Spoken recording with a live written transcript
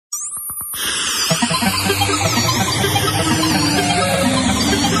Hey,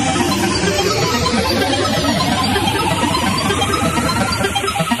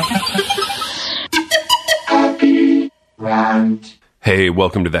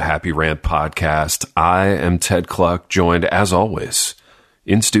 welcome to the Happy Rant Podcast. I am Ted Kluck, joined, as always,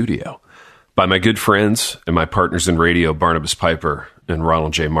 in studio by my good friends and my partners in radio, Barnabas Piper and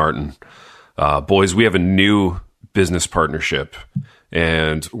Ronald J. Martin. Boys, we have a new business partnership,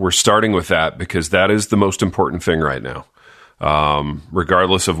 and we're starting with that because that is the most important thing right now.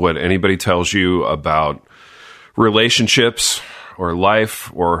 Regardless of what anybody tells you about relationships or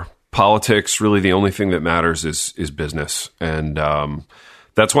life or politics, really the only thing that matters is business. And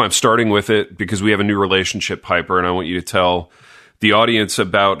that's why I'm starting with it, because we have a new relationship, Piper, and I want you to tell the audience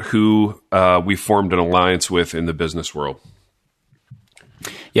about who we formed an alliance with in the business world.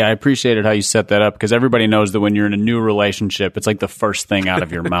 Yeah, I appreciated how you set that up, because everybody knows that when you're in a new relationship, it's like the first thing out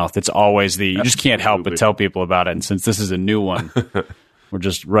of your mouth. It's always you just can't help but tell people about it. And since this is a new one, we're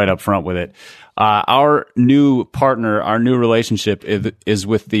just right up front with it. Our new partner, our new relationship is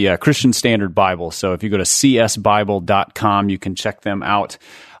with the Christian Standard Bible. So if you go to csbible.com, you can check them out.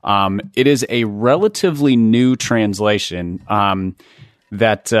 It is a relatively new translation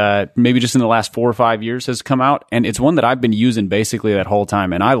that maybe just in the last 4 or 5 years has come out. And it's one that I've been using basically that whole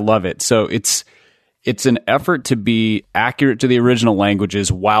time, and I love it. So it's an effort to be accurate to the original languages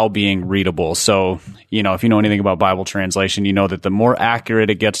while being readable. So, if you know anything about Bible translation, you know that the more accurate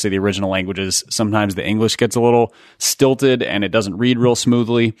it gets to the original languages, sometimes the English gets a little stilted and it doesn't read real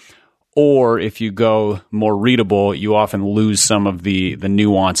smoothly. Or if you go more readable, you often lose some of the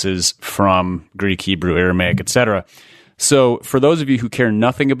nuances from Greek, Hebrew, Aramaic, etc. So for those of you who care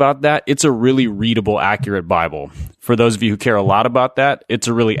nothing about that, it's a really readable, accurate Bible. For those of you who care a lot about that, it's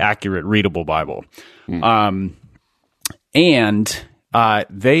a really accurate, readable Bible. And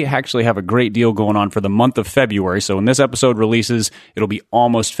they actually have a great deal going on for the month of February. So when this episode releases, it'll be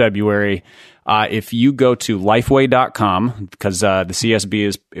almost February. If you go to Lifeway.com, because the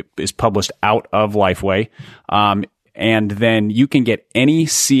CSB is published out of Lifeway, and then you can get any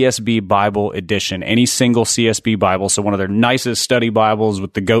CSB Bible edition, any single CSB Bible, so one of their nicest study Bibles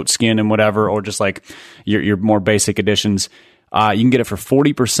with the goat skin and whatever, or just like your more basic editions. You can get it for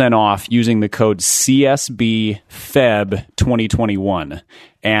 40% off using the code CSBFeb2021.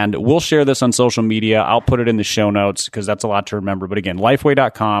 And we'll share this on social media. I'll put it in the show notes because that's a lot to remember. But again,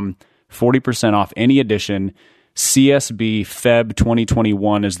 Lifeway.com, 40% off any edition.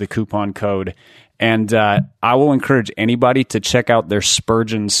 CSBFeb2021 is the coupon code. And I will encourage anybody to check out their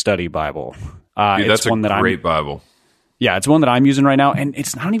Spurgeon Study Bible. Dude, that's a great Bible. Yeah, it's one that I'm using right now. And I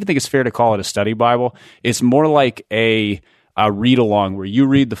don't even think it's fair to call it a study Bible. It's more like a read-along where you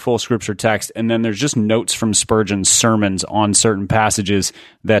read the full scripture text, and then there's just notes from Spurgeon's sermons on certain passages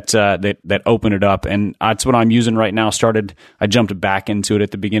that open it up. And that's what I'm using right now. I jumped back into it at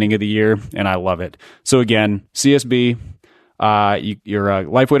the beginning of the year, and I love it. So again, CSB, you're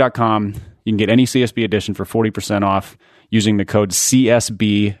Lifeway.com. You can get any CSB edition for 40% off using the code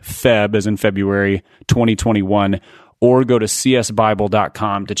CSBFeb, as in February 2021, or go to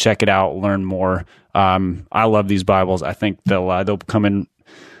csbible.com to check it out, learn more. I love these Bibles. I think they'll come in.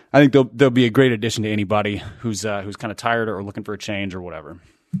 I think they'll be a great addition to anybody who's kind of tired or looking for a change or whatever.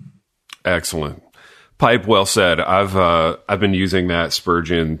 Excellent. Pipe, well said. I've been using that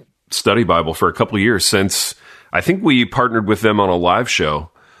Spurgeon Study Bible for a couple of years, since I think we partnered with them on a live show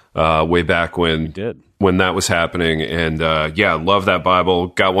way back when that was happening. And love that Bible.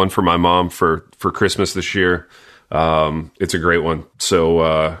 Got one for my mom for Christmas this year. It's a great one.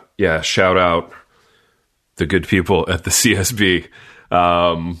 So shout out the good people at the CSB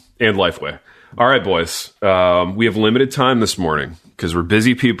and Lifeway. All right, boys. We have limited time this morning because we're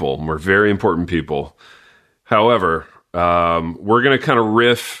busy people and we're very important people. However, we're going to kind of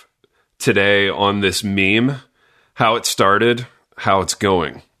riff today on this meme, how it started, how it's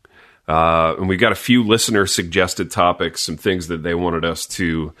going. And we got a few listener suggested topics, some things that they wanted us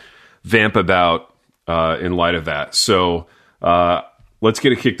to vamp about in light of that. So let's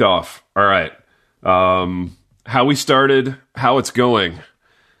get it kicked off. All right. How we started, how it's going.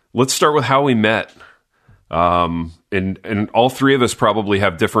 Let's start with how we met. And all three of us probably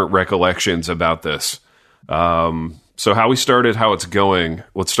have different recollections about this. So how we started, how it's going.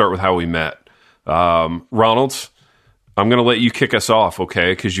 Let's start with how we met. Ronald, I'm going to let you kick us off,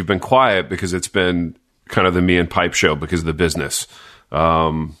 okay? Because you've been quiet because it's been kind of the me and Pipe show because of the business. But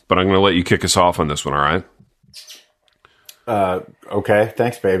I'm going to let you kick us off on this one, all right? Okay.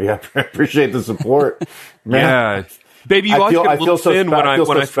 Thanks, baby. I appreciate the support. Man, yeah. Baby, you always get a little thin when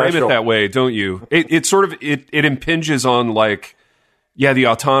I frame it that way, don't you? It sort of, it impinges on, like, Yeah, the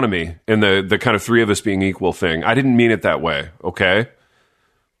autonomy and the kind of three of us being equal thing. I didn't mean it that way, okay?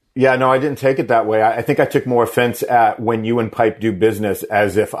 Yeah, no, I didn't take it that way. I think I took more offense at when you and Pipe do business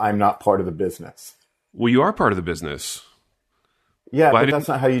as if I'm not part of the business. Well, you are part of the business. Yeah, but that's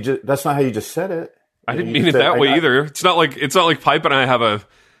not how you just said it. I didn't mean it that way either. It's not like Pipe and I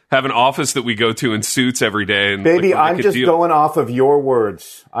have an office that we go to in suits every day. And baby, I'm just going off of your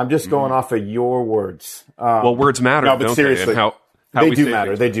words. I'm just going off of your words. Well, words matter, no, but don't seriously, they? And how they we do say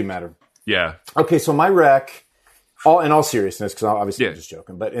matter. things. They do matter. Yeah. Okay, so my rec, in all seriousness, because obviously I'm just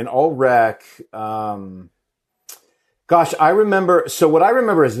joking, but in all rec, gosh, I remember. So what I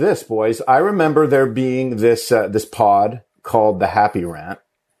remember is this, boys. I remember there being this pod called the Happy Rant,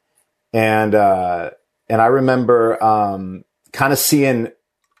 and I remember kind of seeing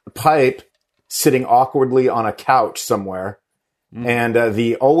Pipe sitting awkwardly on a couch somewhere, and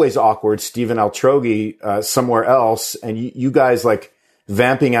the always awkward Stephen Altrogi somewhere else, and you guys like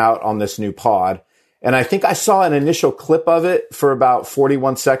vamping out on this new pod. And I think I saw an initial clip of it for about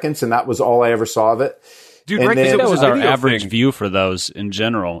 41 seconds, and that was all I ever saw of it. Dude, and right, that was our average thing. view for those in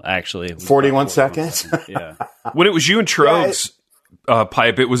general, actually. 41 seconds? Yeah. When it was you and Trogs,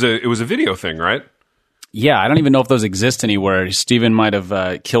 Pipe, it was a video thing, right? Yeah, I don't even know if those exist anywhere. Steven might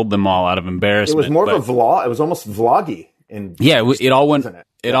have killed them all out of embarrassment. It was more of a vlog. It was almost vloggy. It all went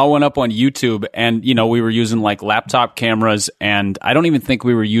up on YouTube, and we were using like laptop cameras, and I don't even think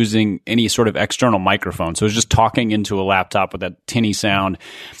we were using any sort of external microphone. So it was just talking into a laptop with that tinny sound,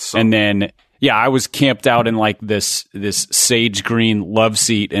 and then. Yeah, I was camped out in like this sage green love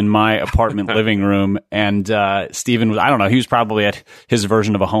seat in my apartment living room, and Steven was, I don't know, he was probably at his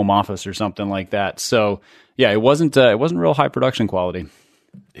version of a home office or something like that. So yeah, it wasn't real high production quality.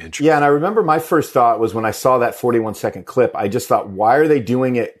 Yeah, and I remember my first thought was when I saw that 41-second clip, I just thought, why are they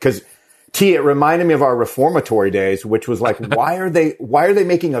doing it? Because it reminded me of our reformatory days, which was like, why are they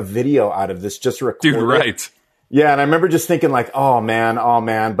making a video out of this just to record Dude, right. Yeah, and I remember just thinking like, oh man,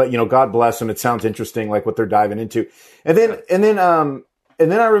 but God bless them. It sounds interesting, like what they're diving into. And then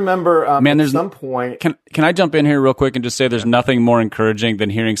I remember at some point. Can I jump in here real quick and just say there's nothing more encouraging than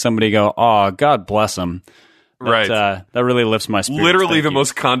hearing somebody go, "Oh, God bless them." Right. That really lifts my spirits. Literally the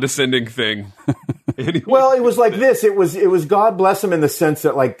most condescending thing. Anyway. Well, it was like this. It was God bless him in the sense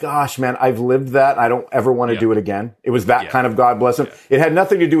that like, gosh, man, I've lived that. I don't ever want to do it again. It was that kind of God bless him. Yeah. It had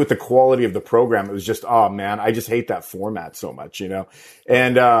nothing to do with the quality of the program. It was just, oh man, I just hate that format so much,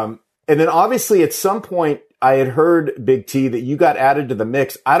 And then obviously at some point I had heard, Big T, that you got added to the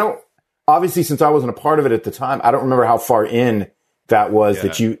mix. Obviously since I wasn't a part of it at the time, I don't remember how far in that was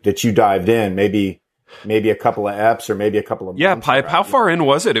that you dived in. Maybe a couple of eps or maybe a couple of months. Yeah, Pipe, how far in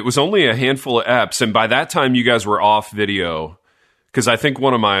was it? It was only a handful of eps, and by that time you guys were off video, because I think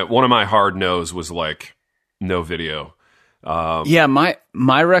one of my hard no's was like no video. Yeah,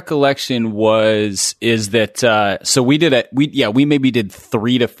 my recollection is that so we maybe did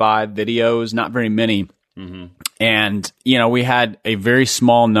 3 to 5 videos, not very many. Mm-hmm. And, we had a very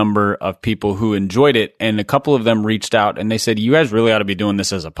small number of people who enjoyed it, and a couple of them reached out and they said, you guys really ought to be doing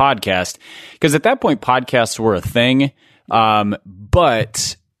this as a podcast. Because at that point, podcasts were a thing,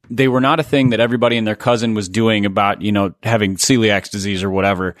 but they were not a thing that everybody and their cousin was doing about, having celiac disease or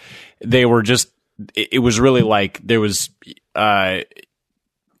whatever. They were just, it was really like there was,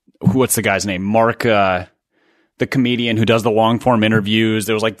 what's the guy's name? Mark, the comedian who does the long form interviews.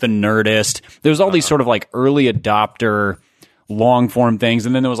 There was like the Nerdist. There was all these sort of like early adopter long form things,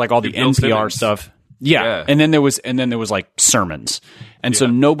 and then there was like all the NPR Simmons stuff. Yeah. And then there was like sermons, and so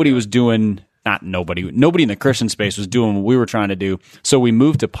nobody was doing. Not nobody. Nobody in the Christian space was doing what we were trying to do. So we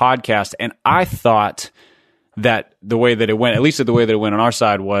moved to podcast, and I thought that the way that it went, at least the way that it went on our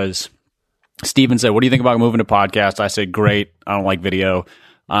side, was Steven said, "What do you think about moving to podcast?" I said, "Great. I don't like video."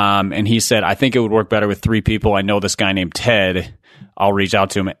 And he said, I think it would work better with 3 people. I know this guy named Ted. I'll reach out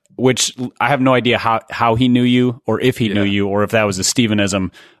to him, which I have no idea how he knew you or if he knew you or if that was a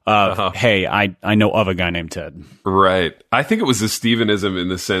Stevenism of, hey, I know of a guy named Ted. Right. I think it was a Stevenism in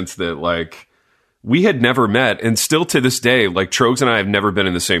the sense that like we had never met, and still to this day, like Trogs and I have never been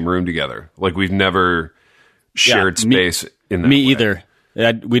in the same room together. Like we've never shared space in that way. Either.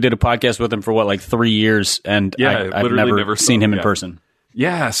 We did a podcast with him for like 3 years, and I've never seen him in person.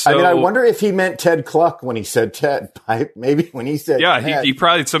 Yeah, so I wonder if he meant Ted Cluck when he said Ted. Maybe when he said Ted, he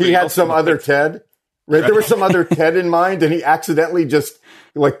probably had some other Ted. Right, there was some other Ted in mind, and he accidentally just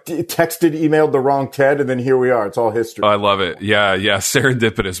like texted, emailed the wrong Ted, and then here we are. It's all history. I love it. Yeah,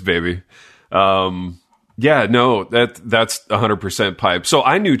 serendipitous, baby. That's 100% Pipe. So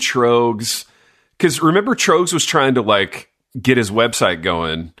I knew Trogs because remember Trogs was trying to like get his website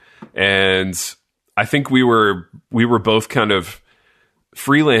going, and I think we were both kind of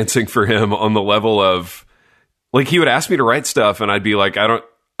freelancing for him on the level of, like, he would ask me to write stuff, and I'd be like, I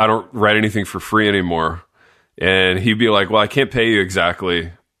don't write anything for free anymore. And he'd be like, well, I can't pay you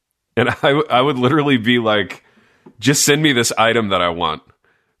exactly. And I would literally be like, just send me this item that I want.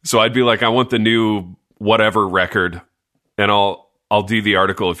 So I'd be like, I want the new whatever record, and I'll do the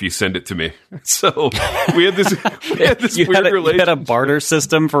article if you send it to me. So we had this weird relationship. You had a barter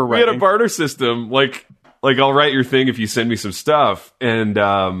system for writing? We had a barter system. Like I'll write your thing if you send me some stuff. And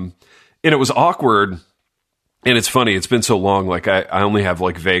it was awkward. And it's funny, it's been so long, like I only have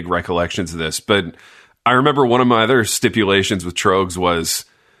like vague recollections of this, but I remember one of my other stipulations with Trogs was,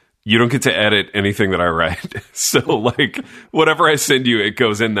 you don't get to edit anything that I write. So like whatever I send you, it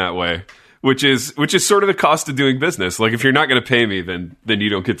goes in that way, which is sort of the cost of doing business. Like if you're not going to pay me, then you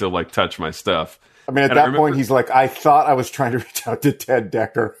don't get to like touch my stuff. I mean, at that point, he's like, I thought I was trying to reach out to Ted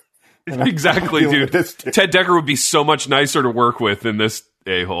Decker. Exactly, dude. Ted Decker would be so much nicer to work with than this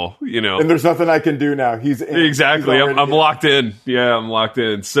a-hole, you know. And there's nothing I can do now. Exactly. I'm locked in. Yeah, I'm locked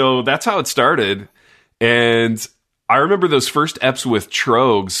in. So that's how it started. And I remember those first eps with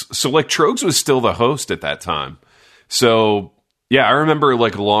Trogs. So like Trogs was still the host at that time. So yeah, I remember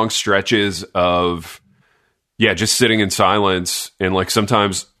like long stretches of just sitting in silence and like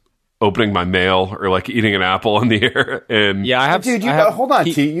sometimes opening my mail or like eating an apple on the air. And hold on,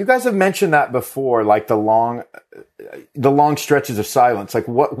 T. You guys have mentioned that before, like the long stretches of silence. Like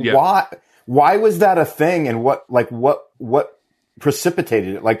why was that a thing, and what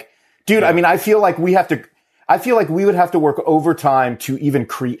precipitated it? Like, dude, I mean, I feel like we would have to work overtime to even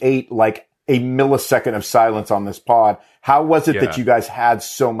create like a millisecond of silence on this pod. How was it that you guys had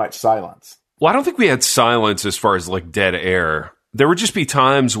so much silence? Well, I don't think we had silence as far as like dead air. There would just be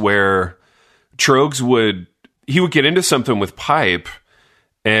times where Trogs would get into something with Pipe,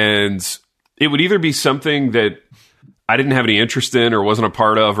 and it would either be something that I didn't have any interest in or wasn't a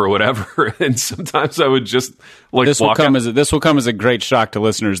part of or whatever. And sometimes I would just like this will come as a great shock to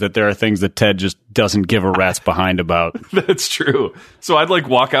listeners that there are things that Ted just doesn't give a rat's behind about. That's true. So I'd like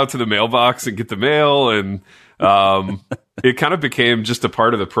walk out to the mailbox and get the mail, and it kind of became just a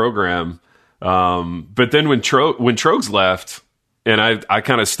part of the program. But then when Trogs left, and I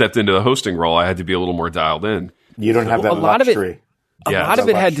kind of stepped into the hosting role, I had to be a little more dialed in. You don't have that luxury. A lot of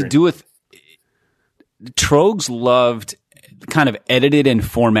it had to do with Trogs loved kind of edited and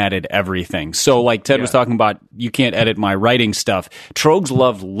formatted everything. So like Ted was talking about, you can't edit my writing stuff. Trogs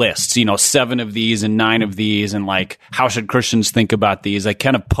loved lists, 7 of these and 9 of these, and like, how should Christians think about these? Like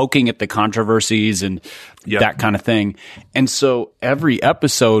kind of poking at the controversies and that kind of thing. And so every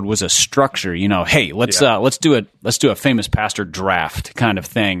episode was a structure, hey, let's do a famous pastor draft kind of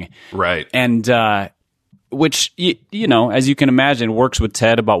thing. Right. And, which, as you can imagine, works with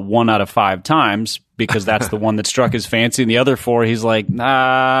Ted about 1 out of 5 times, because that's the one that struck his fancy. And the other 4, he's like,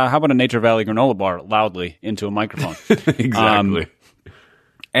 how about a Nature Valley granola bar loudly into a microphone? Exactly.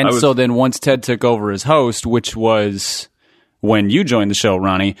 So then once Ted took over as host, which was when you joined the show,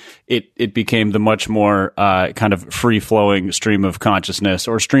 Ronnie, it became the much more kind of free-flowing stream of consciousness,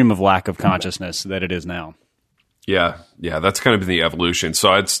 or stream of lack of consciousness, that it is now. Yeah, that's kind of been the evolution.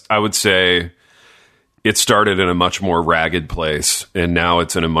 So I would say it started in a much more ragged place, and now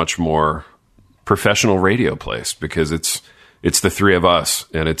it's in a much more professional radio place, because it's the 3 of us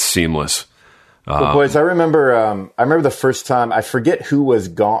and it's seamless. Well, boys, I remember the first time, I forget who was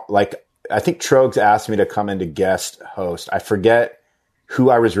gone. Like, I think Trogs asked me to come in to guest host. I forget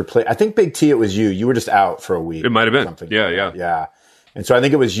who I was replacing. I think Big T, it was you. You were just out for a week. It might have been. Something Yeah. And so I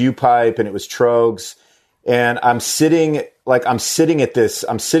think it was you, Pipe, and it was Trogs. And I'm sitting in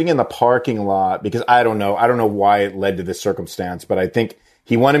the parking lot, because I don't know why it led to this circumstance, but I think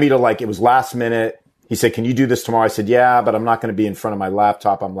he wanted me to, it was last minute. He said, can you do this tomorrow? I said, yeah, but I'm not going to be in front of my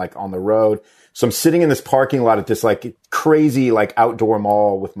laptop. I'm on the road. So I'm sitting in this parking lot at this crazy outdoor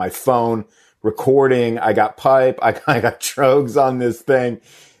mall with my phone recording. I got Pipe. I got Trogs on this thing.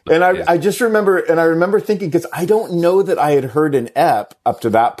 And I just remember thinking, because I don't know that I had heard an ep up to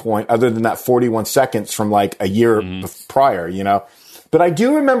that point, other than that 41 seconds from a year prior, But I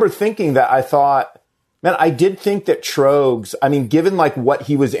do remember thinking that I thought, man, I did think that Trogs, I mean, given what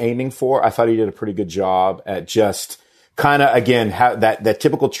he was aiming for, I thought he did a pretty good job at just kind of, again, that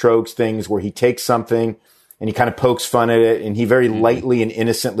typical Trogs things where he takes something and he kind of pokes fun at it, and he very lightly and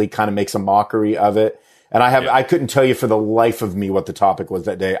innocently kind of makes a mockery of it. And I couldn't tell you for the life of me what the topic was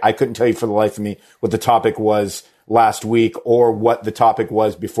that day. I couldn't tell you for the life of me what the topic was last week, or what the topic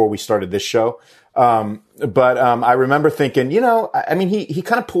was before we started this show. But I remember thinking, I mean, he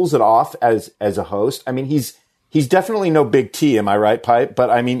kind of pulls it off as a host. I mean, he's definitely no Big T, am I right, Pipe? But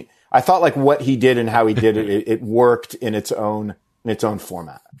I mean, I thought what he did and how he did it, it worked in its own its own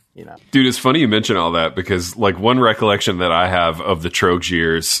format. Dude, it's funny you mention all that because like one recollection that I have of the Trogs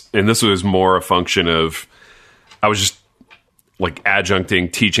years, and this was more a function of I was just like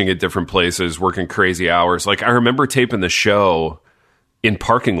adjuncting, teaching at different places, working crazy hours. Like I remember taping the show in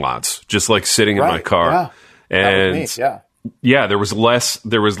parking lots, just like sitting in my car. And there was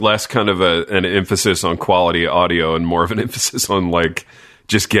less kind of an emphasis on quality audio and more of an emphasis on like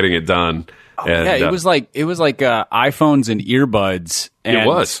just getting it done. And, it was like iPhones and earbuds. And, it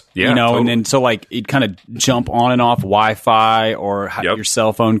was, totally. And then so like you'd kind of jump on and off Wi-Fi or your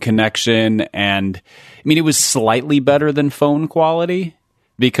cell phone connection, and I mean it was slightly better than phone quality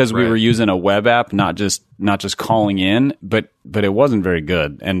because we were using a web app, not just calling in, but it wasn't very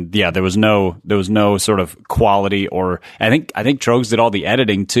good. And there was no sort of quality, or I think Trogs did all the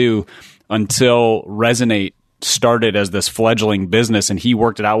editing too until Resonate started as this fledgling business, and he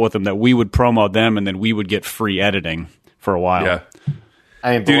worked it out with them that we would promo them and then we would get free editing for a while. Yeah.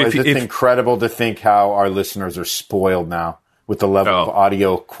 I mean, boys, it's incredible to think how our listeners are spoiled now with the level of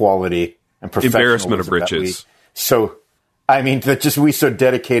audio quality and professionalism. Embarrassment of riches. We so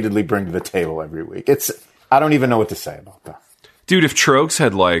dedicatedly bring to the table every week. I don't even know what to say about that. Dude, if Trogs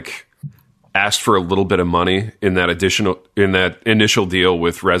had like asked for a little bit of money in that initial deal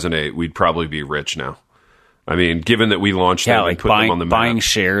with Resonate, we'd probably be rich now. I mean, given that we launched them and put them on the map. Buying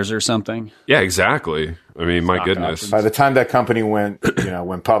shares or something. Yeah, exactly. I mean, my goodness. By the time that company went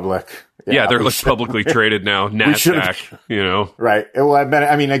public. They're like publicly traded now, NASDAQ, Right. Well,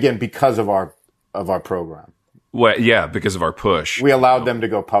 again, because of our program. Well, yeah, because of our push. We allowed them to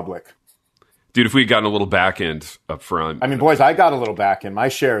go public. Dude, if we had gotten a little back end up front. I mean, boys, I got a little back end. My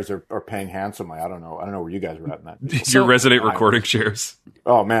shares are paying handsomely. I don't know where you guys are at in that. Your Resonate recording shares.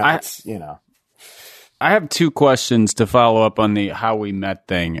 Oh, man. I have two questions to follow up on the how we met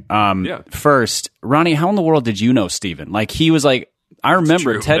thing. First, Ronnie, how in the world did you know Steven? Like he was like, I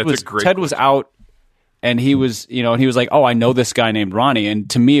remember Ted was out, and he was like, oh, I know this guy named Ronnie. And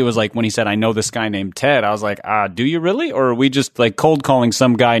to me, it was like when he said, I know this guy named Ted, I was like, do you really? Or are we just like cold calling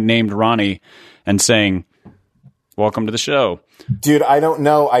some guy named Ronnie and saying, welcome to the show? Dude, I don't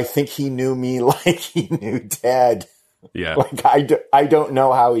know. I think he knew me like he knew Ted. Yeah. Like I don't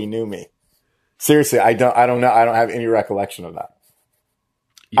know how he knew me. Seriously, I don't know. I don't have any recollection of that.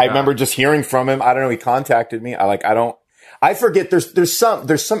 Yeah. I remember just hearing from him. I don't know. He contacted me. I forget. There's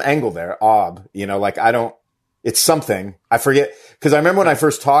some angle there. It's something. I forget. Cause I remember when I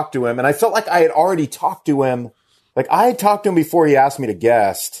first talked to him and I felt like I had already talked to him. Like I had talked to him before he asked me to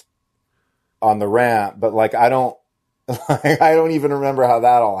guest on the Rant, but like, I don't even remember how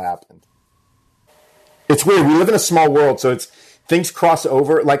that all happened. It's weird. We live in a small world. So things cross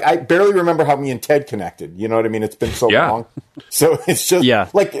over. Like I barely remember how me and Ted connected. You know what I mean? It's been so long. So it's just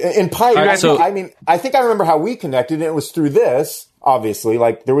like in Pipe. I think I remember how we connected, and it was through this. Obviously,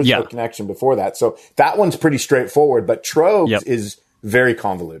 like there was no connection before that. So that one's pretty straightforward. But Trogs is very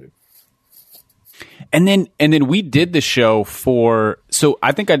convoluted. And then we did the show so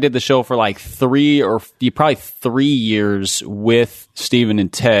I think I did the show for like 3 years with Steven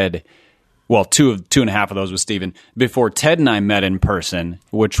and Ted. Well, two and a half of those with Steven before Ted and I met in person,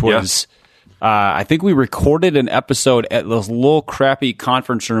 which was, I think we recorded an episode at this little crappy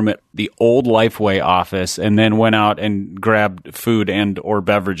conference room at the old Lifeway office, and then went out and grabbed food or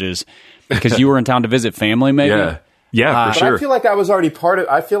beverages because you were in town to visit family, maybe. Yeah, for sure. I feel like I was already part of.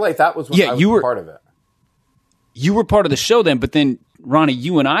 I feel like that was when I was part of it. You were part of the show then, but then Ronnie,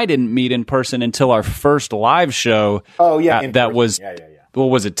 you and I didn't meet in person until our first live show. Oh yeah, that was. Yeah. What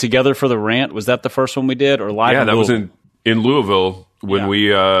was it? Together for the Rant? Was that the first one we did, or live? Yeah, that was in Louisville when we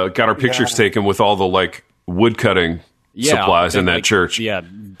got our pictures taken with all the like wood cutting supplies in that church. Yeah,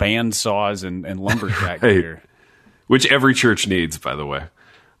 band saws and lumberjack gear, which every church needs, by the way.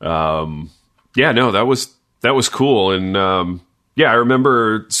 That was cool, and I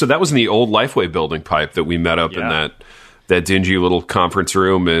remember. So that was in the old Lifeway building, Pipe, that we met up in that dingy little conference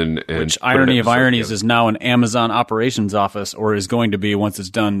room, and which irony of ironies is now an Amazon operations office, or is going to be once it's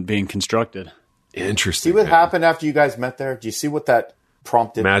done being constructed. Interesting. See what happened after you guys met there? Do you see what that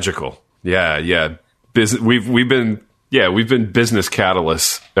prompted? Magical. Yeah. We've been business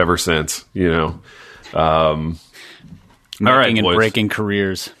catalysts ever since. Making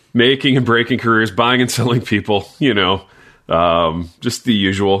and breaking careers, buying and selling people. Just the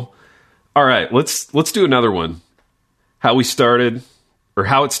usual. All right, let's do another one. How we started, or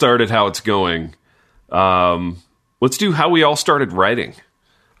how it started, how it's going. Let's do how we all started writing.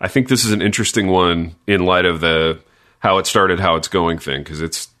 I think this is an interesting one in light of the how it started, how it's going thing, because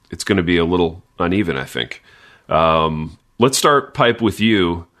it's going to be a little uneven, I think. Let's start, Pipe, with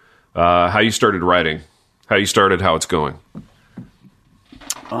you. How you started writing, how you started, how it's going.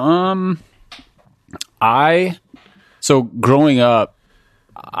 So growing up,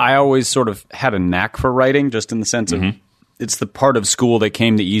 I always sort of had a knack for writing, just in the sense of it's the part of school that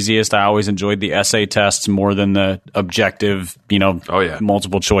came the easiest. I always enjoyed the essay tests more than the objective,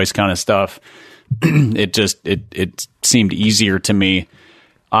 multiple choice kind of stuff. It seemed easier to me.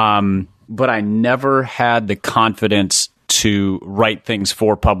 But I never had the confidence to write things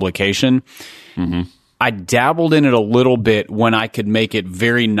for publication. I dabbled in it a little bit when I could make it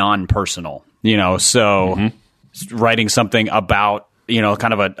very non-personal, writing something about,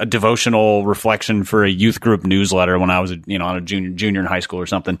 kind of a devotional reflection for a youth group newsletter when I was, on a junior in high school or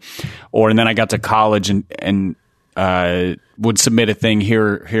something. And then I got to college and would submit a thing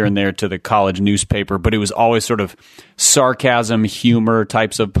here and there to the college newspaper, but it was always sort of sarcasm, humor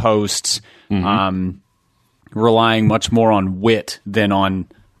types of posts, relying much more on wit than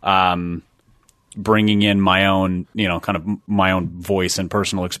on bringing in my own, kind of my own voice and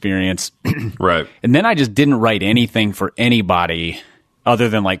personal experience. Right. And then I just didn't write anything for anybody other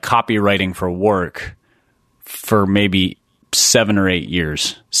than like copywriting for work for maybe 7 or 8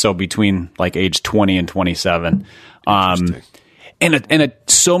 years. So between like age 20 and 27. And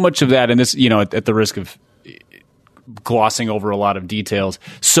so much of that, and this, at the risk of glossing over a lot of details,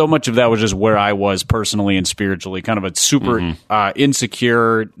 so much of that was just where I was personally and spiritually, kind of a super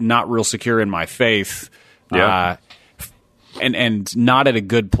insecure, not real secure in my faith. Yeah. And not at a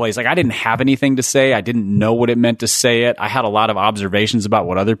good place. Like I didn't have anything to say. I didn't know what it meant to say it. I had a lot of observations about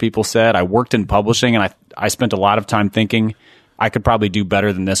what other people said. I worked in publishing, and I spent a lot of time thinking I could probably do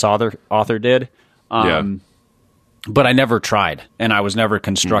better than this author did. But I never tried, and I was never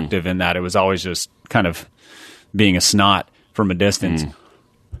constructive in that. It was always just kind of being a snot from a distance.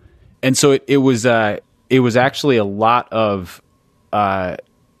 And so it was actually a lot of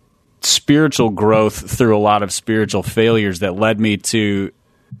spiritual growth through a lot of spiritual failures that led me to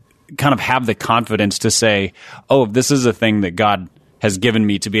kind of have the confidence to say, oh, if this is a thing that God has given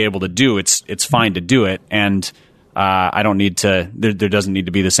me to be able to do, it's fine to do it. And I don't need to, there doesn't need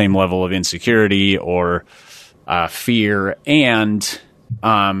to be the same level of insecurity or fear. And,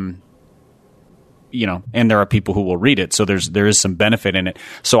 and there are people who will read it. So there is some benefit in it.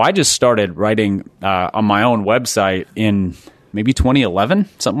 So I just started writing on my own website in maybe 2011,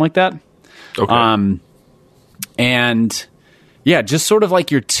 something like that. Okay. And yeah, just sort of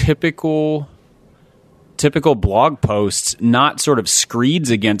like your typical blog posts, not sort of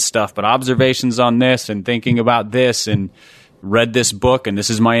screeds against stuff, but observations on this and thinking about this and read this book and this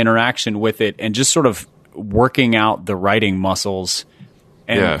is my interaction with it, and just sort of working out the writing muscles.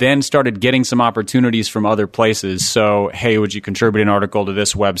 And then started getting some opportunities from other places. So, hey, would you contribute an article to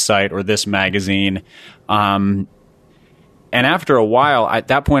this website or this magazine? And after a while, at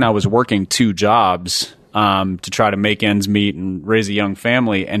that point, I was working 2 jobs to try to make ends meet and raise a young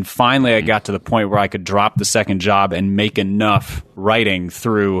family. And finally, I got to the point where I could drop the second job and make enough writing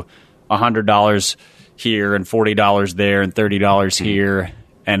through $100 here and $40 there and $30 here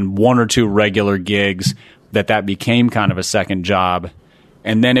and 1 or 2 regular gigs that became kind of a second job.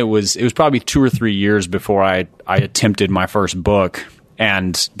 And then it was probably 2 or 3 years before I attempted my first book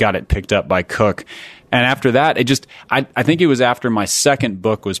and got it picked up by Cook. And after that, I think it was after my second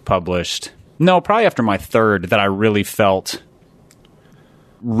book was published. No, probably after my third, that I really felt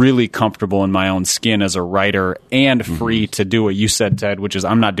really comfortable in my own skin as a writer and free to do what you said, Ted, which is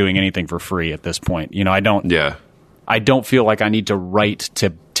I'm not doing anything for free at this point. I don't feel like I need to write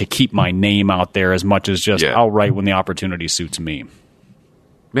to keep my name out there as much as just I'll write when the opportunity suits me.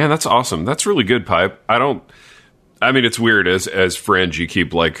 Man, that's awesome. That's really good, Pipe. It's weird as friends, you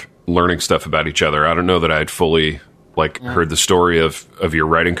keep like learning stuff about each other. I don't know that I'd fully heard the story of your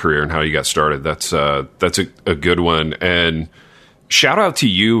writing career and how you got started. That's a good one. And shout out to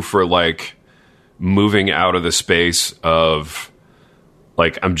you for like moving out of the space of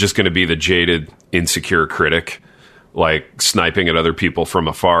like, I'm just going to be the jaded, insecure critic, like sniping at other people from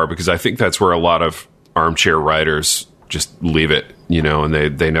afar, because I think that's where a lot of armchair writers just leave it, and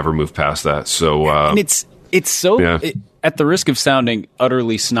they never move past that. So, and it's so, at the risk of sounding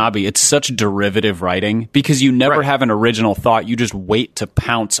utterly snobby, it's such derivative writing because you never have an original thought. You just wait to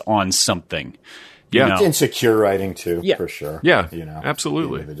pounce on something. Yeah. It's insecure writing too, for sure. Yeah.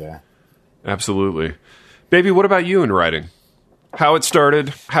 Absolutely. At the end of the day. Absolutely. Baby, what about you in writing? How it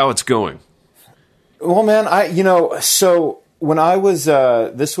started, how it's going? Well, man, so when I was,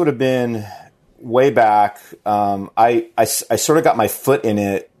 this would have been way back, I sort of got my foot in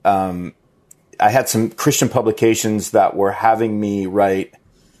it. I had some Christian publications that were having me write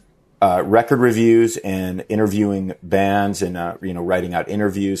record reviews and interviewing bands and writing out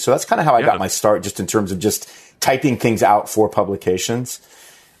interviews. So that's kind of how I got my start, just in terms of just typing things out for publications.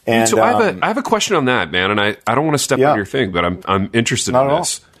 And so I have a question on that, man, and I don't want to step on your thing, but I'm interested in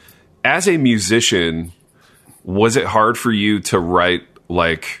this. As a musician, was it hard for you to write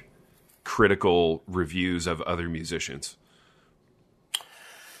like critical reviews of other musicians?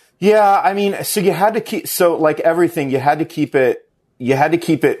 Yeah, I mean, so you had to keep, so like everything, you had to keep it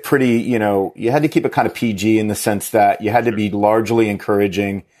pretty, you had to keep it kind of PG in the sense that you had to be largely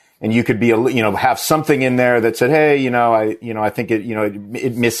encouraging, and you could be, have something in there that said, hey, I think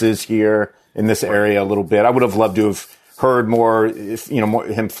it misses here in this area a little bit. I would have loved to have heard more,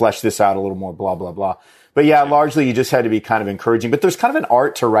 him flesh this out a little more, blah, blah, blah. But yeah, largely you just had to be kind of encouraging. But there's kind of an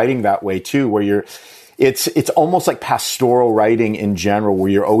art to writing that way too, where it's almost like pastoral writing in general,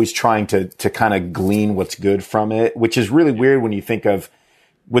 where you're always trying to kind of glean what's good from it, which is really weird when you think of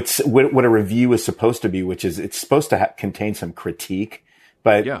what a review is supposed to be, which is it's supposed to contain some critique.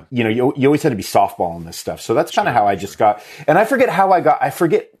 But, you always had to be softballing this stuff. So that's kind of how I just got, and I forget how I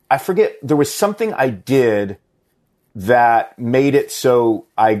forget, there was something I did that made it so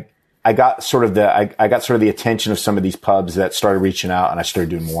I got sort of the attention of some of these pubs that started reaching out, and I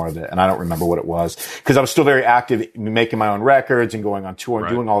started doing more of it. And I don't remember what it was, because I was still very active making my own records and going on tour and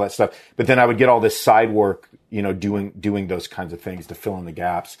doing all that stuff. But then I would get all this side work, doing those kinds of things to fill in the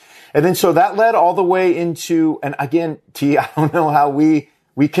gaps. And then so that led all the way into, and again, T, I don't know how we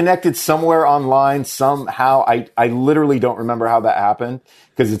connected somewhere online somehow. I literally don't remember how that happened,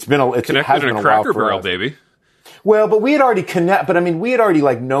 because it has been a Cracker Barrel, baby. Well, but we had already we had already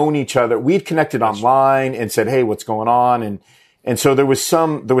like known each other. We'd connected online and said, hey, what's going on? And so there was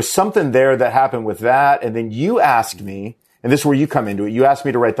something there that happened with that. And then you asked me, and this is where you come into it. You asked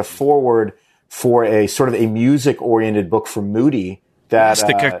me to write the foreword for a sort of a music oriented book for Moody that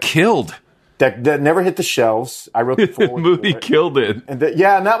got killed. That never hit the shelves. I wrote the foreword. Moody killed it. And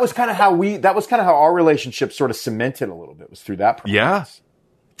that was kind of how our relationship sort of cemented a little bit, was through that process. Yeah.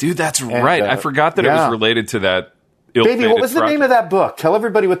 Dude, that's right. I forgot that it was related to that. Baby, what was the name of that book? Tell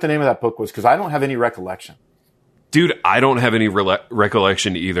everybody what the name of that book was, because I don't have any recollection. Dude, I don't have any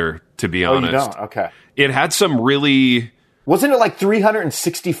recollection either, to be honest. You don't? Okay. It had some really... Wasn't it like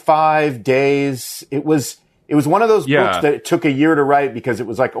 365 days? It was one of those books that it took a year to write, because it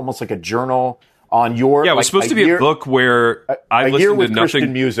was like almost like a journal on your... Yeah, it was supposed to be a book where I listened year with to nothing...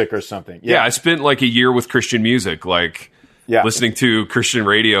 Christian music or something. Yeah, I spent like a year with Christian music, like... Yeah. Listening to Christian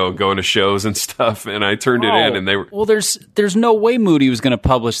radio, going to shows and stuff, and I turned it in, and they were... Well, there's no way Moody was going to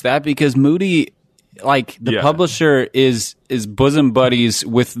publish that, because Moody, like, the publisher is bosom buddies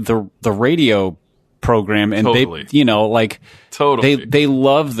with the radio program, and totally. They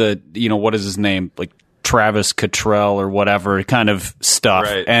love the, what is his name, like Travis Cottrell or whatever kind of stuff,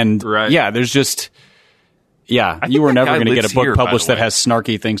 there's just... Yeah, you were never going to get a book published that has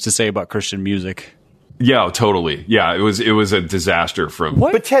snarky things to say about Christian music. Yeah, totally. Yeah, it was a disaster from...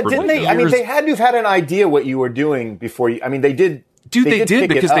 What? But Ted, didn't they... I mean, they had to have had an idea what you were doing before you... I mean, they did... Dude, they did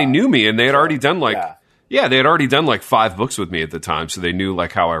because they knew me, and they had already done like... Yeah, they had already done like 5 books with me at the time, so they knew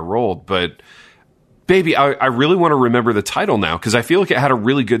like how I rolled. But, baby, I really want to remember the title now, because I feel like it had a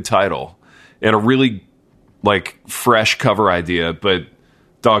really good title and a really like fresh cover idea, but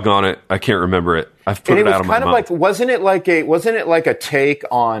doggone it, I can't remember it. I've put it out of my mind. Wasn't it like a take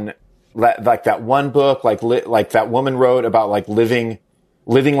on... like that one book, like that woman wrote about like living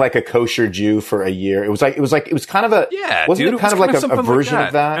like a kosher Jew for a year. It was kind of a wasn't it kind of like a version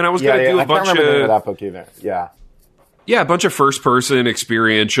of that? And I was going to do a bunch of... I can't remember the name of that book either. Yeah, a bunch of first person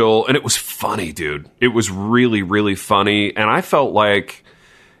experiential, and it was funny, dude. It was really, really funny, and I felt like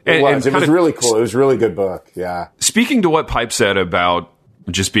it was really cool. It was a really good book. Yeah. Speaking to what Pipe said about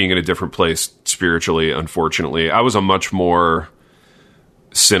just being in a different place spiritually, unfortunately, I was a much more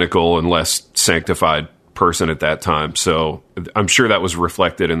cynical and less sanctified person at that time, so I'm sure that was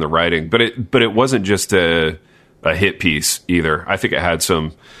reflected in the writing. But it wasn't just a hit piece either. I think it had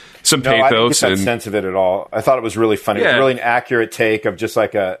some pathos. I didn't get that sense of it at all. I thought it was really funny. It was really an accurate take of just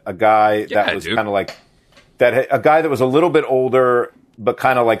like a guy that was kind of like that, a guy that was a little bit older, but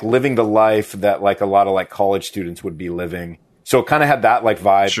kind of like living the life that like a lot of like college students would be living. So it kind of had that like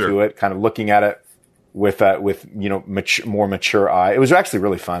vibe to it, kind of looking at it with more mature eye. It was actually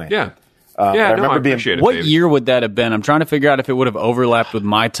really funny. Yeah. I remember being... What year would that have been? I'm trying to figure out if it would have overlapped with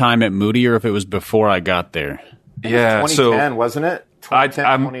my time at Moody or if it was before I got there. Yeah, 2010, wasn't it? 2010,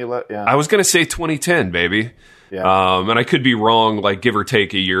 2011. Yeah. I was going to say 2010, baby. Yeah. And I could be wrong, like give or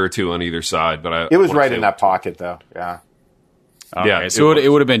take a year or two on either side, but it was right in that pocket, though. Yeah. Okay, yeah. So it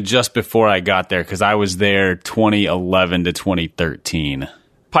would have been just before I got there, because I was there 2011 to 2013.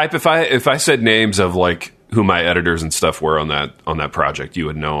 Pipe, if I said names of like who my editors and stuff were on that project, you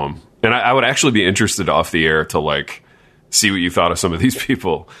would know them, and I would actually be interested off the air to like see what you thought of some of these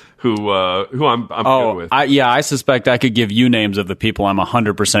people who I'm good with. I suspect I could give you names of the people I'm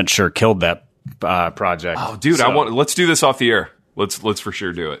 100% sure killed that project. Oh, dude, let's do this off the air. Let's for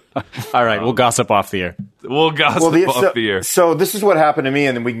sure do it. All right, we'll gossip off the air. We'll gossip off the air. So this is what happened to me,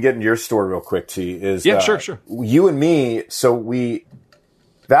 and then we can get into your story real quick, T. Sure. You and me,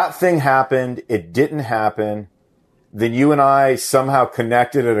 that thing happened, it didn't happen. Then you and I somehow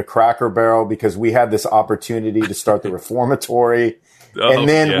connected at a Cracker Barrel because we had this opportunity to start the Reformatory. And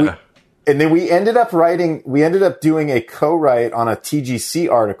then we ended up doing a co-write on a TGC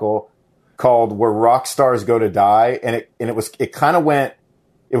article called "Where Rock Stars Go to Die," and it kind of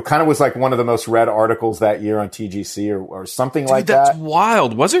was like one of the most read articles that year on TGC or something like that. That's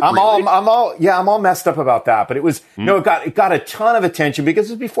wild. Was it? I'm all messed up about that, but it was it got a ton of attention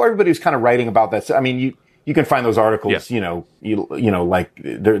because it was before everybody was kind of writing about that. So, I mean, you can find those articles, like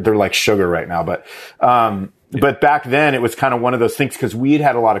they're like sugar right now, but back then it was kind of one of those things because we'd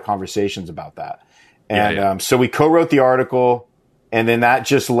had a lot of conversations about that, and so we co-wrote the article. And then that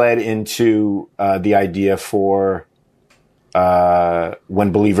just led into the idea for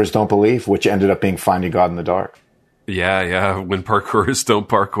When Believers Don't Believe, which ended up being Finding God in the Dark. Yeah. When parkourists don't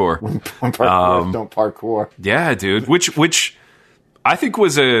parkour. When parkourists don't parkour. Yeah, dude. Which I think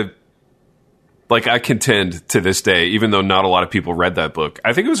was I contend to this day, even though not a lot of people read that book,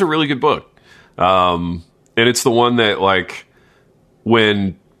 I think it was a really good book. And it's the one that, like,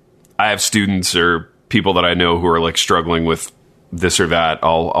 when I have students or people that I know who are, like, struggling with this or that,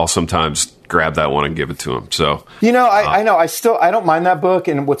 I'll sometimes grab that one and give it to them. So I know I don't mind that book.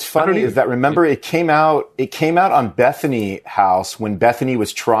 And what's funny is that remember it came out on Bethany House when Bethany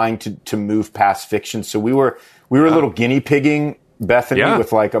was trying to move past fiction. So we were a little guinea pigging Bethany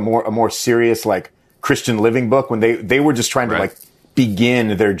with like a more serious like Christian living book when they were just trying to like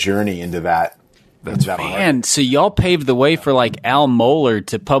begin their journey into that. Man, so y'all paved the way for like Al Mohler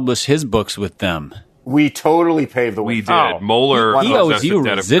to publish his books with them. We totally paved the way. We did. Mohler, he owes you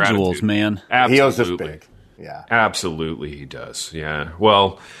residuals, man. Absolutely. He owes us big. Yeah. Absolutely, he does. Yeah.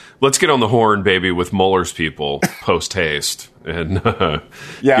 Well, let's get on the horn, baby, with Mohler's people post haste and get a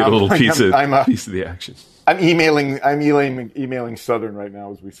little piece of the action. I'm emailing Southern right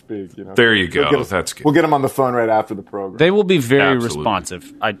now as we speak. There you go. That's good. We'll get them on the phone right after the program. They will be very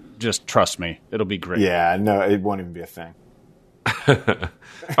responsive. Just trust me. It'll be great. Yeah. No, it won't even be a thing.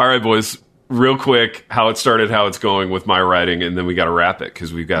 All right, boys. Real quick, how it started, how it's going with my writing, and then we got to wrap it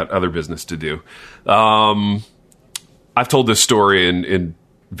because we've got other business to do. I've told this story in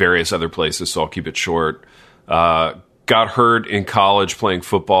various other places, so I'll keep it short. Got hurt in college playing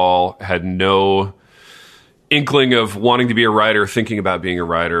football, had no inkling of wanting to be a writer, thinking about being a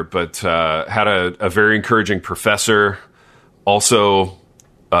writer, but had a very encouraging professor, also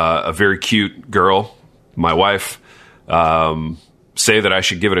a very cute girl, my wife, say that I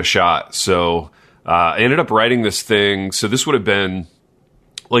should give it a shot. So I ended up writing this thing. So this would have been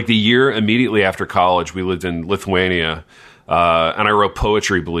like the year immediately after college. We lived in Lithuania, and I wrote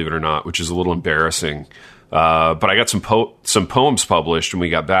poetry, believe it or not, which is a little embarrassing. But I got some poems published when we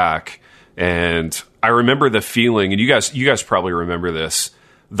got back, and I remember the feeling, and you guys probably remember this,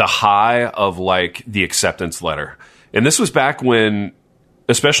 the high of like the acceptance letter. And this was back when,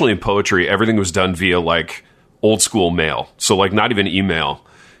 especially in poetry, everything was done via like old school mail. So like not even email.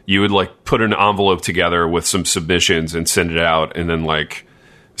 You would like put an envelope together with some submissions and send it out. And then like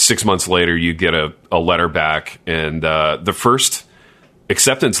 6 months later, you get a letter back. And the first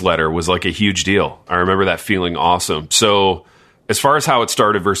acceptance letter was like a huge deal. I remember that feeling awesome. So as far as how it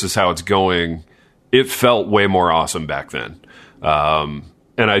started versus how it's going, it felt way more awesome back then. And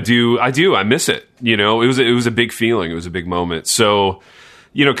I miss it. It was a big feeling. It was a big moment. So,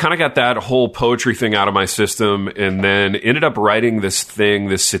 kind of got that whole poetry thing out of my system, and then ended up writing this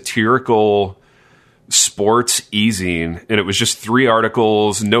satirical sports e-zine, and it was just 3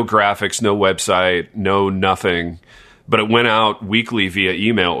 articles, no graphics, no website, no nothing, but it went out weekly via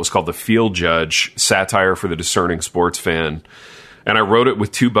email. It was called The Field Judge, satire for the discerning sports fan, and I wrote it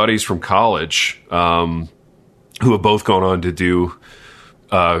with 2 buddies from college who have both gone on to do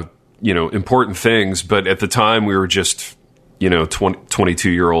important things, but at the time we were just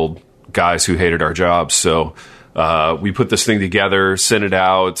 22-year-old guys who hated our jobs. So we put this thing together, sent it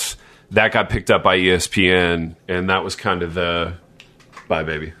out. That got picked up by ESPN, and that was kind of the bye,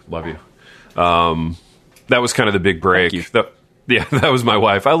 baby, love you. That was kind of the big break. That was my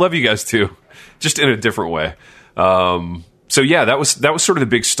wife. I love you guys too, just in a different way. So yeah, that was sort of the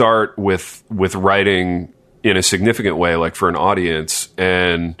big start with writing in a significant way, like for an audience,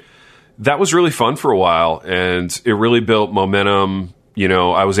 and that was really fun for a while, and it really built momentum.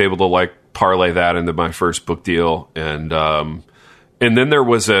 I was able to like parlay that into my first book deal. And then there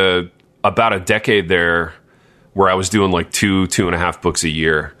was about a decade there where I was doing like 2.5 books a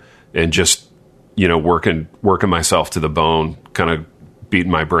year and just, working myself to the bone, kind of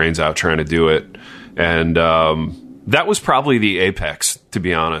beating my brains out trying to do it. And that was probably the apex, to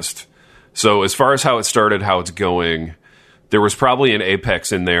be honest. So as far as how it started, how it's going, there was probably an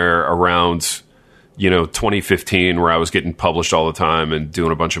apex in there around, 2015, where I was getting published all the time and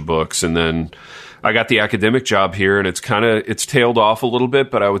doing a bunch of books. And then I got the academic job here, and it's tailed off a little bit,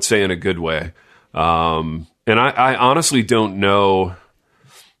 but I would say in a good way. And I honestly don't know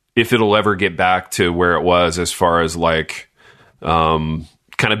if it'll ever get back to where it was as far as like, kind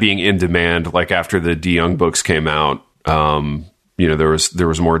of being in demand. Like after the DeYoung books came out, there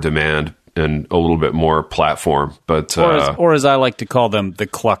was more demand and a little bit more platform, but or as I like to call them, the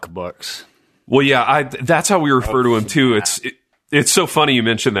Cluck books. Well, yeah, that's how we refer to them too. It's so funny you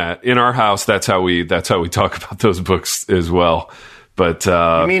mentioned that. In our house, that's how we talk about those books as well. But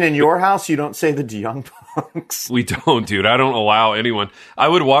you mean in your house you don't say the DeYoung books? We don't, dude. I don't allow anyone. I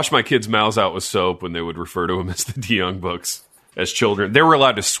would wash my kids' mouths out with soap when they would refer to them as the DeYoung books as children. They were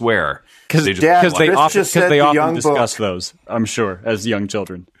allowed to swear because they often discuss those, I'm sure, as young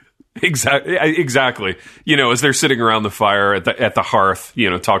children. Exactly. As they're sitting around the fire at the hearth,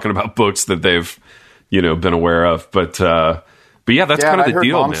 talking about books that they've, been aware of. But yeah, that's kind of the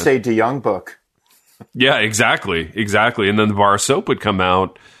deal, man. Mom say DeYoung book. Yeah, exactly. And then the bar of soap would come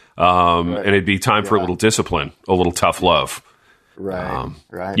out, and it'd be time for a little discipline, a little tough love. Right.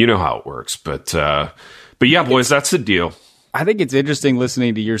 Right. You know how it works, but yeah, boys, that's the deal. I think it's interesting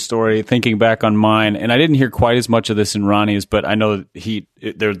listening to your story, thinking back on mine, and I didn't hear quite as much of this in Ronnie's, but I know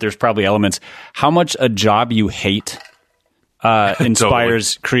there's probably elements. How much a job you hate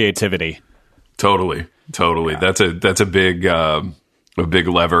inspires creativity? Totally. Yeah. That's a big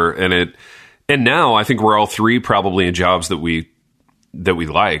lever, and now I think we're all three probably in jobs that we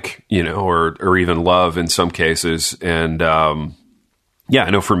like, or even love in some cases, and yeah,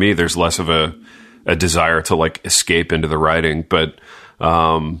 I know for me there's less of a desire to like escape into the writing, but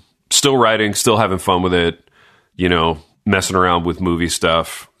still writing, still having fun with it, messing around with movie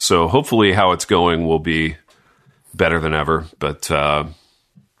stuff. So hopefully how it's going will be better than ever. But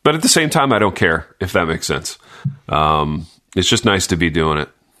at the same time, I don't care, if that makes sense. It's just nice to be doing it.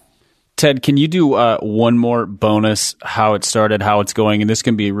 Ted, can you do one more bonus, how it started, how it's going? And this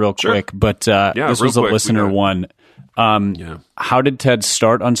can be real quick, but this was a listener one. How did Ted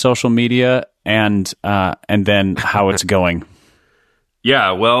start on social media, and then how it's going?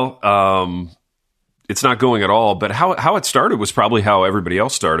 Yeah, well, it's not going at all, but how it started was probably how everybody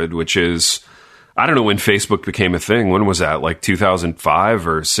else started, which is, I don't know when Facebook became a thing. When was that? Like 2005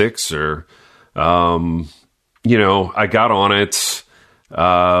 or 6 or, I got on it,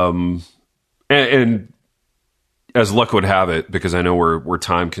 and as luck would have it, because I know we're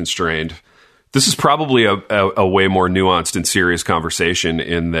time constrained, this is probably a way more nuanced and serious conversation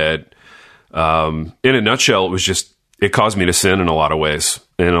in that, in a nutshell, it caused me to sin in a lot of ways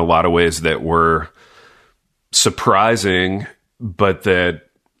that were surprising, but that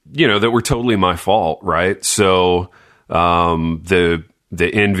were totally my fault. Right. So, the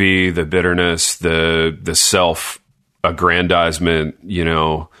envy, the bitterness, the self-aggrandizement,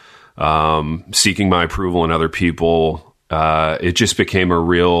 seeking my approval in other people, it just became a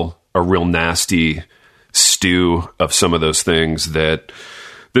real nasty stew of some of those things that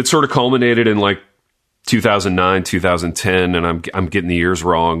sort of culminated in like 2009, 2010, and I'm getting the years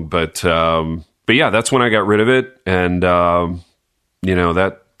wrong, but yeah, that's when I got rid of it, and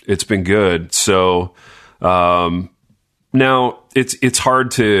that it's been good. So now it's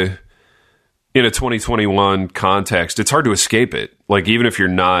hard to, in a 2021 context, it's hard to escape it. Like even if you're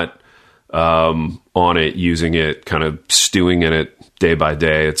not on it, using it, kind of stewing in it day by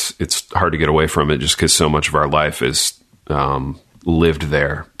day, it's hard to get away from it just because so much of our life is lived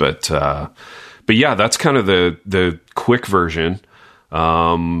there. But yeah, that's kind of the quick version.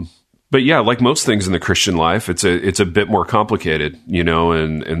 But yeah, like most things in the Christian life, it's a bit more complicated,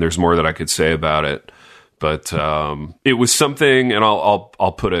 and there's more that I could say about it. But it was something, and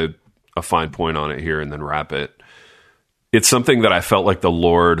I'll put a fine point on it here and then wrap it. It's something that I felt like the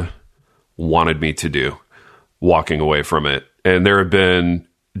Lord wanted me to do, walking away from it. And there have been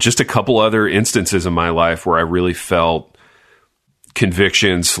just a couple other instances in my life where I really felt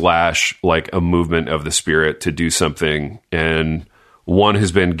conviction / like a movement of the Spirit to do something. And one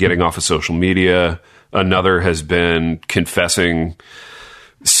has been getting off of social media. Another has been confessing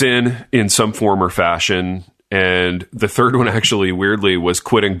sin in some form or fashion. And the third one, actually, weirdly, was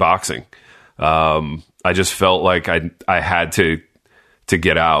quitting boxing. I just felt like I had to to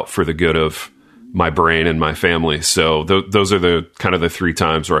get out for the good of my brain and my family. So those are the kind of the 3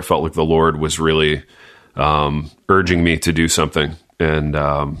 times where I felt like the Lord was really urging me to do something. And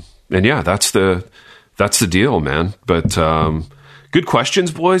yeah, that's the deal, man. But good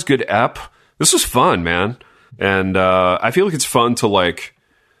questions, boys. Good ep. This was fun, man. And I feel like it's fun to like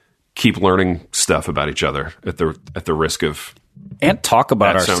keep learning stuff about each other at the risk of and talk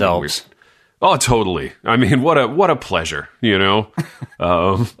about ourselves. Oh, totally. I mean, what a pleasure, you know?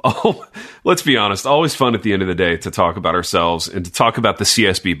 Let's be honest. Always fun at the end of the day to talk about ourselves and to talk about the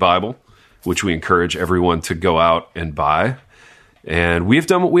CSB Bible, which we encourage everyone to go out and buy. And we've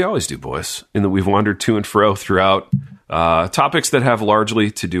done what we always do, boys, in that we've wandered to and fro throughout topics that have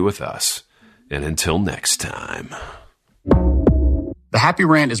largely to do with us. And until next time. The Happy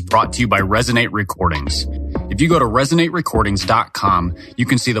Rant is brought to you by Resonate Recordings. If you go to resonaterecordings.com, you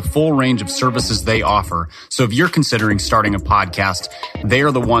can see the full range of services they offer. So if you're considering starting a podcast, they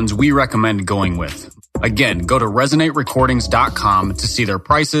are the ones we recommend going with. Again, go to resonaterecordings.com to see their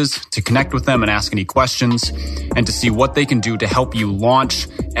prices, to connect with them and ask any questions, and to see what they can do to help you launch,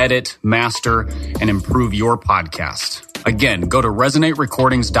 edit, master, and improve your podcast. Again, go to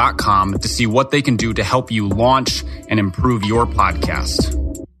resonaterecordings.com to see what they can do to help you launch and improve your podcast.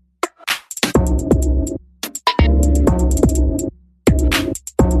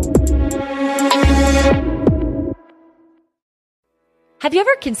 Have you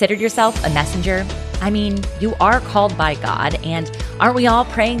ever considered yourself a messenger? I mean, you are called by God, and aren't we all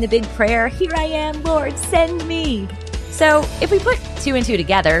praying the big prayer, "Here I am, Lord, send me"? So if we put 2 and 2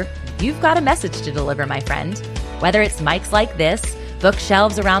 together, you've got a message to deliver, my friend. Whether it's mics like this,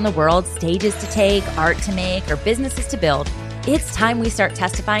 bookshelves around the world, stages to take, art to make, or businesses to build, it's time we start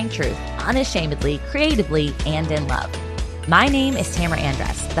testifying truth unashamedly, creatively, and in love. My name is Tamara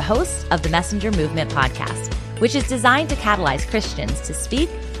Andress, the host of the Messenger Movement podcast, which is designed to catalyze Christians to speak,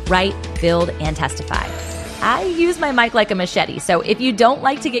 write, build, and testify. I use my mic like a machete, so if you don't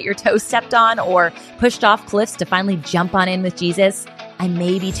like to get your toes stepped on or pushed off cliffs to finally jump on in with Jesus, I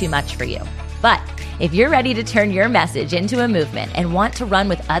may be too much for you. But if you're ready to turn your message into a movement and want to run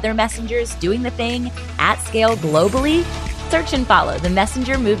with other messengers doing the thing at scale globally, search and follow the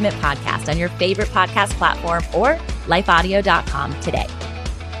Messenger Movement podcast on your favorite podcast platform or lifeaudio.com today.